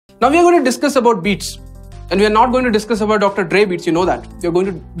Now we are going to discuss about beats. And we are not going to discuss about Dr. Dre beats, you know that. We are going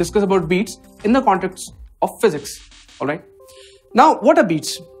to discuss about beats in the context of physics. Alright. Now, what are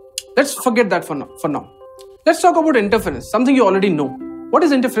beats? Let's forget that for now. Let's talk about interference, something you already know. What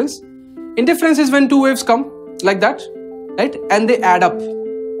is interference? Interference is when two waves come like that, right? And they add up,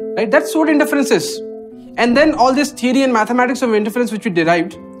 right? That's what interference is. And then all this theory and mathematics of interference which we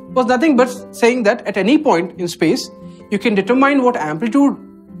derived was nothing but saying that at any point in space, you can determine what amplitude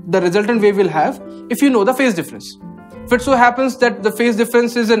the resultant wave will have if you know the phase difference. If it so happens that the phase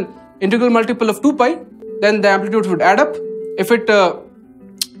difference is an integral multiple of 2 pi, then the amplitude would add up. If it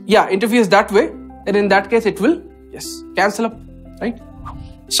interferes that way, then in that case it will cancel up, right?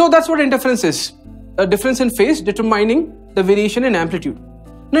 So that's what interference is, a difference in phase determining the variation in amplitude.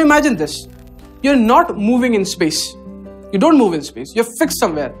 Now imagine this, you're not moving in space, you don't move in space, you're fixed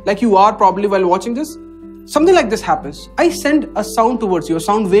somewhere like you are probably while watching this. Something like this happens. I send a sound towards you, a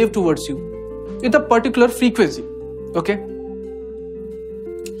sound wave towards you with a particular frequency, okay?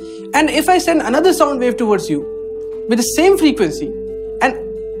 And if I send another sound wave towards you with the same frequency and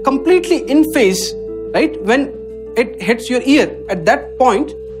completely in phase, right? When it hits your ear, at that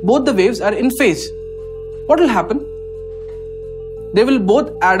point, both the waves are in phase. What will happen? They will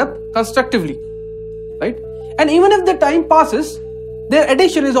both add up constructively, right? And even if the time passes, their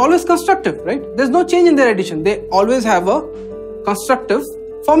addition is always constructive, right? There's no change in their addition. They always have a constructive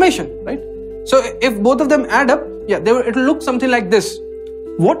formation, right? So if both of them add up, it will look something like this.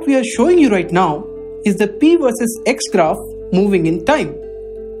 What we are showing you right now is the P versus X graph moving in time.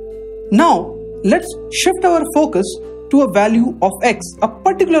 Now, let's shift our focus to a value of X, a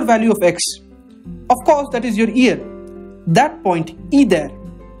particular value of X. Of course, that is your ear. That point E there.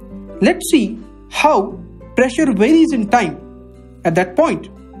 Let's see how pressure varies in time at that point.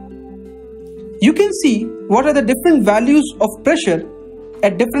 You can see what are the different values of pressure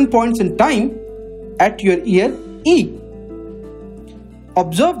at different points in time at your ear E.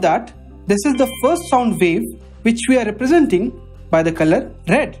 Observe that this is the first sound wave which we are representing by the color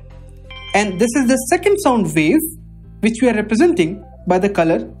red. And this is the second sound wave which we are representing by the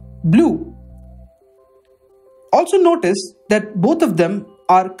color blue. Also notice that both of them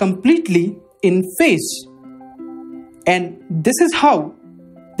are completely in phase. And this is how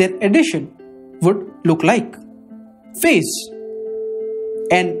their addition would look like. Phase.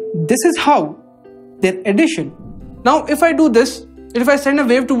 And this is how their addition. Now if I do this, if I send a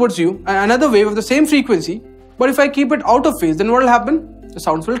wave towards you, another wave of the same frequency, but if I keep it out of phase, then what will happen? The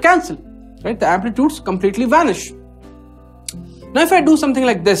sounds will cancel, right? The amplitudes completely vanish. Now if I do something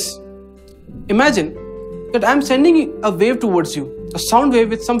like this, imagine that I'm sending a wave towards you, a sound wave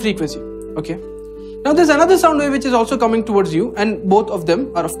with some frequency, okay? Now there's another sound wave which is also coming towards you, and both of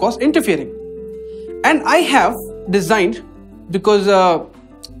them are of course interfering. And I have designed, because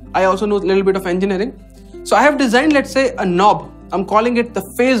I also know a little bit of engineering, so I have designed, let's say, a knob. I'm calling it the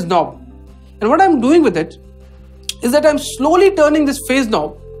phase knob. And what I'm doing with it is that I'm slowly turning this phase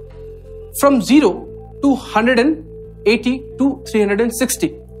knob from 0 to 180 to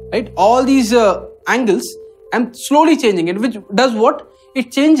 360, right? All these angles, I'm slowly changing it, which does what?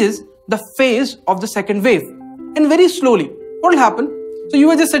 It changes the phase of the second wave, and very slowly. What will happen? So you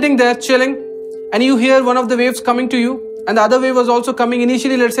were just sitting there chilling and you hear one of the waves coming to you, and the other wave was also coming.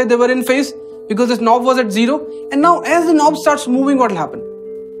 Initially, let's say they were in phase because this knob was at 0, and now as the knob starts moving, what will happen?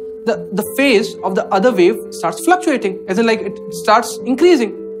 The phase of the other wave starts fluctuating, as in like it starts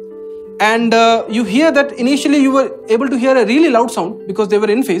increasing. And you hear that initially you were able to hear a really loud sound because they were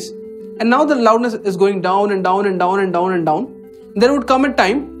in phase, and now the loudness is going down and down and down and down and down. There would come a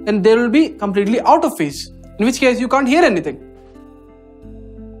time and they will be completely out of phase, in which case you can't hear anything.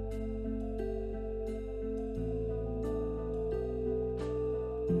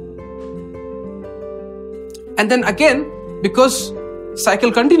 And then again, because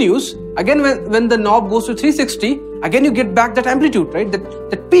cycle continues, again when the knob goes to 360, again you get back that amplitude, right?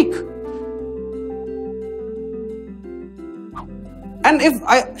 That peak. And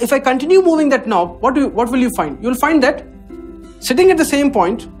if I continue moving that knob, what will you find? You'll find that sitting at the same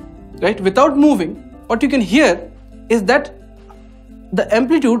point, right, without moving, what you can hear is that the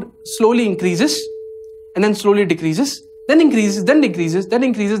amplitude slowly increases and then slowly decreases, then increases, then decreases, then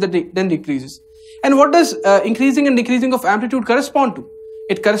increases, then decreases. And what does increasing and decreasing of amplitude correspond to?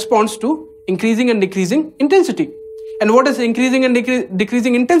 It corresponds to increasing and decreasing intensity. And what does increasing and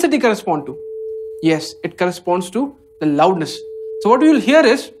decreasing intensity correspond to? Yes, it corresponds to the loudness. So what you will hear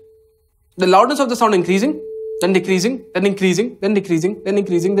is the loudness of the sound increasing, then decreasing, then increasing, then decreasing, then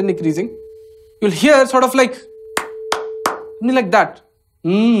increasing, then decreasing. You'll hear sort of like something like that.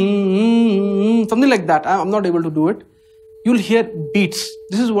 Something like that. I'm not able to do it. you'll hear beats.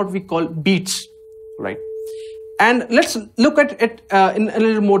 This is what we call beats, right? And let's look at it in a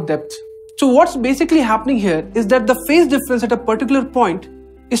little more depth. So what's basically happening here is that the phase difference at a particular point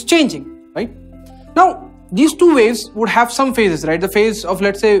is changing, right? Now, these two waves would have some phases, right? The phase of,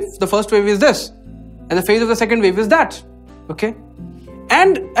 let's say, the first wave is this, and the phase of the second wave is that, okay?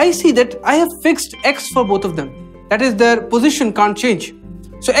 And I see that I have fixed x for both of them. That is, their position can't change.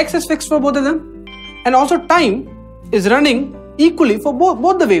 So x is fixed for both of them, and also time is running equally for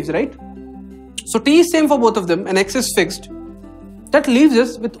both the waves, right? So t is same for both of them and x is fixed. That leaves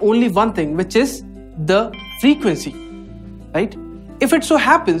us with only one thing, which is the frequency, right? If it so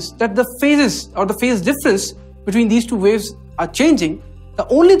happens that the phases or the phase difference between these two waves are changing, the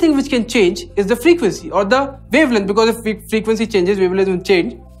only thing which can change is the frequency or the wavelength, because if frequency changes, wavelength will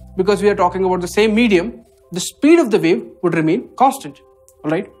change. Because we are talking about the same medium, the speed of the wave would remain constant,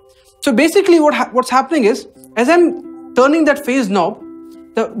 all right? So basically what's happening is, as I'm turning that phase knob,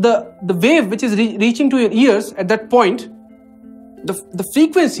 the wave which is reaching to your ears at that point, the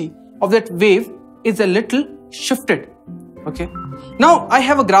frequency of that wave is a little shifted, okay? Now I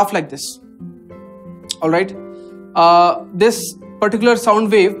have a graph like this, all right? This particular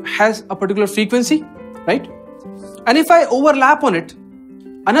sound wave has a particular frequency, right? And if I overlap on it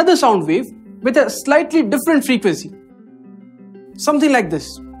another sound wave with a slightly different frequency, something like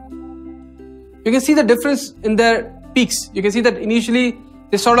this, you can see the difference in their peaks. You can see that initially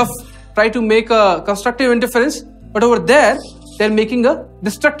they sort of try to make a constructive interference, but over there they're making a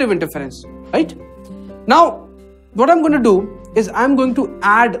destructive interference, right? Now what I'm going to do is I'm going to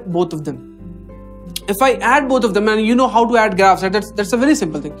add both of them. If I add both of them, and you know how to add graphs, right? That's a very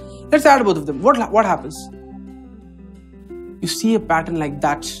simple thing. Let's add both of them. What happens? You see a pattern like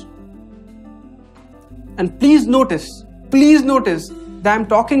that. And please notice that I'm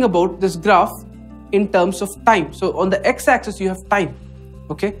talking about this graph in terms of time. So on the x-axis you have time,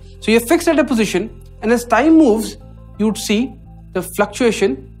 okay? So you're fixed at a position, and as time moves, you'd see the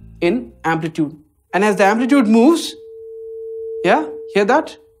fluctuation in amplitude. And as the amplitude moves, yeah, hear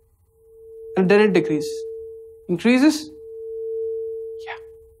that? And then it decreases, increases. Yeah,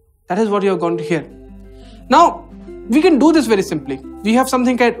 that is what you're going to hear. Now, we can do this very simply. We have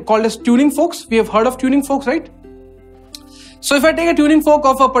something called as tuning forks. We have heard of tuning forks, right? So if I take a tuning fork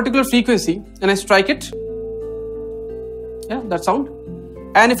of a particular frequency and I strike it, yeah, that sound.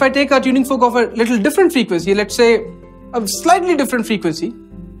 And if I take a tuning fork of a little different frequency, let's say a slightly different frequency,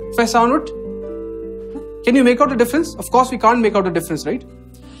 if I sound it, can you make out a difference? Of course, we can't make out a difference, right?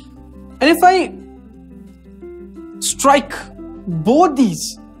 And if I strike both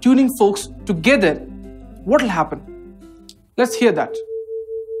these tuning forks together, what will happen? Let's hear that.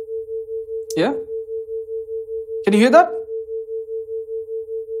 Yeah? Can you hear that?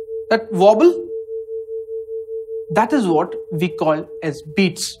 That wobble? That is what we call as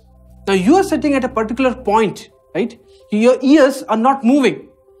beats. Now you are sitting at a particular point, right? Your ears are not moving.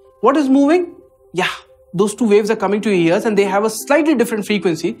 What is moving? Yeah, those two waves are coming to your ears and they have a slightly different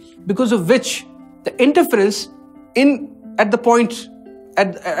frequency, because of which the interference at the point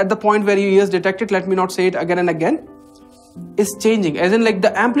where your ears detect it, let me not say it again and again, is changing, as in like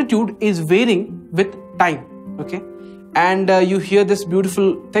the amplitude is varying with time, okay? And you hear this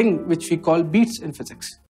beautiful thing which we call beats in physics.